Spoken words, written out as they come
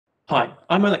Hi,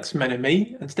 I'm Alex from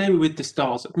NME, and today we're with the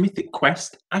stars of Mythic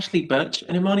Quest, Ashley Burch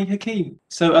and Imani Hakim.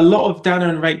 So a lot of Dana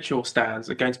and Rachel stands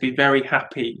are going to be very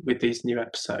happy with these new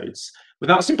episodes.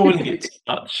 Without spoiling it too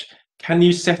much, can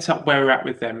you set up where we're at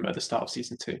with them at the start of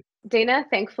season 2? Dana,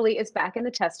 thankfully, is back in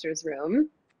the tester's room,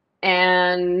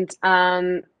 and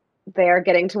they're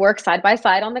getting to work side by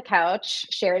side on the couch,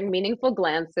 sharing meaningful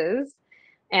glances,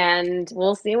 and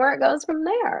we'll see where it goes from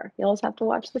there. You'll just have to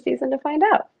watch the season to find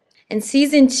out. In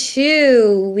season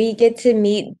 2, we get to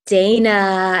meet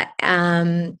Dana,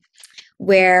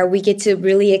 where we get to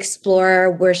really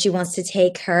explore where she wants to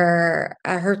take her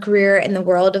career in the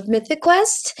world of Mythic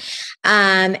Quest.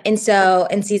 And so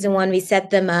in season 1, we set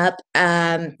them up.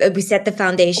 We set the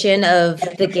foundation of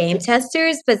the game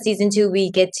testers, but season 2, we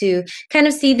get to kind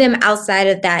of see them outside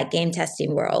of that game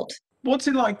testing world. What's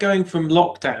it like going from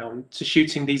lockdown to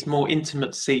shooting these more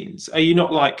intimate scenes? Are you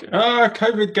not like,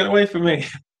 COVID, get away from me?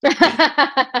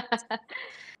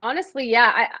 Honestly,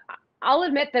 yeah, I'll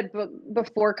admit that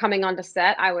before coming onto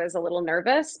set, I was a little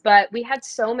nervous, but we had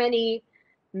so many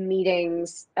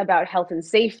meetings about health and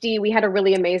safety. We had a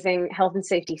really amazing health and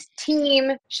safety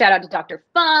team. Shout out to Dr.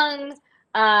 Fung.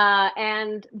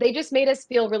 And they just made us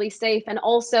feel really safe. And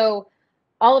also,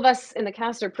 all of us in the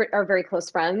cast are very close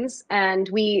friends. And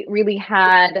we really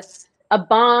had a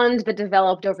bond that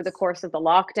developed over the course of the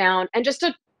lockdown and just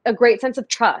a great sense of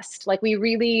trust. Like, we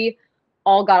really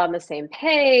all got on the same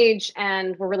page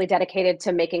and we're really dedicated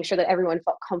to making sure that everyone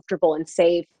felt comfortable and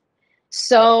safe.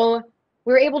 So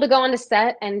we were able to go on to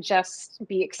set and just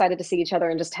be excited to see each other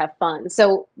and just have fun.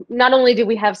 So not only did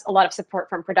we have a lot of support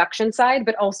from production side,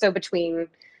 but also between,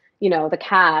 the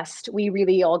cast, we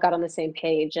really all got on the same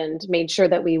page and made sure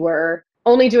that we were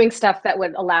only doing stuff that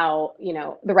would allow,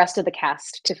 the rest of the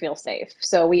cast to feel safe.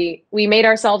 So we made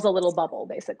ourselves a little bubble,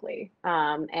 basically.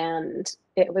 And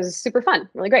it was super fun,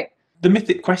 really great. The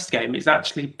Mythic Quest game is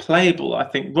actually playable. I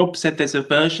think Rob said there's a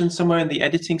version somewhere in the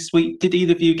editing suite. Did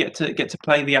either of you get to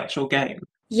play the actual game?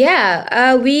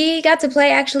 Yeah, we got to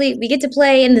play, actually, we get to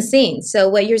play in the scene. So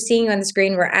what you're seeing on the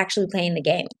screen, we're actually playing the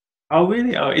game. Oh,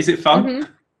 really? Oh, is it fun?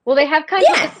 Mm-hmm. Well, they have kind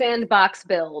of a sandbox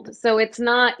build. So it's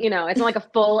not, it's not like a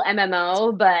full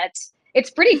MMO, but it's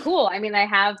pretty cool. I mean, they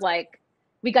have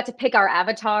we got to pick our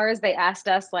avatars. They asked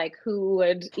us who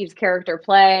would each character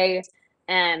play.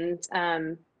 And,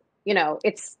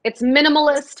 it's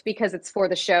minimalist because it's for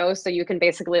the show. So you can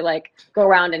basically go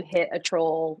around and hit a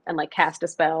troll and cast a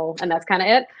spell, and that's kind of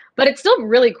it. But it's still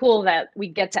really cool that we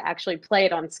get to actually play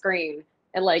it on screen.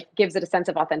 It gives it a sense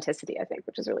of authenticity, I think,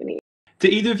 which is really neat. Do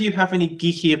either of you have any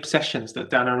geeky obsessions that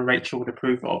Dana and Rachel would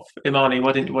approve of? Imani,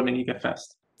 why didn't you go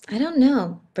first? I don't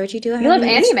know. Burch, do I have You love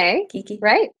any anime, geeky?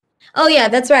 right? Oh yeah,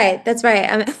 that's right. That's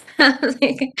right.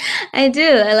 I do.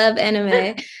 I love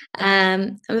anime.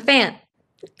 I'm a fan.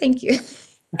 Thank you.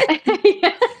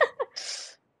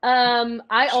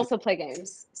 I also play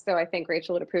games, so I think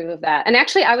Rachel would approve of that. And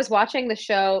actually, I was watching the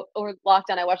show over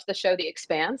lockdown. I watched the show The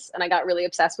Expanse, and I got really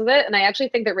obsessed with it. And I actually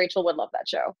think that Rachel would love that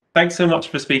show. Thanks so much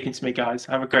for speaking to me, guys.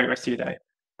 Have a great rest of your day.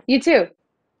 You too.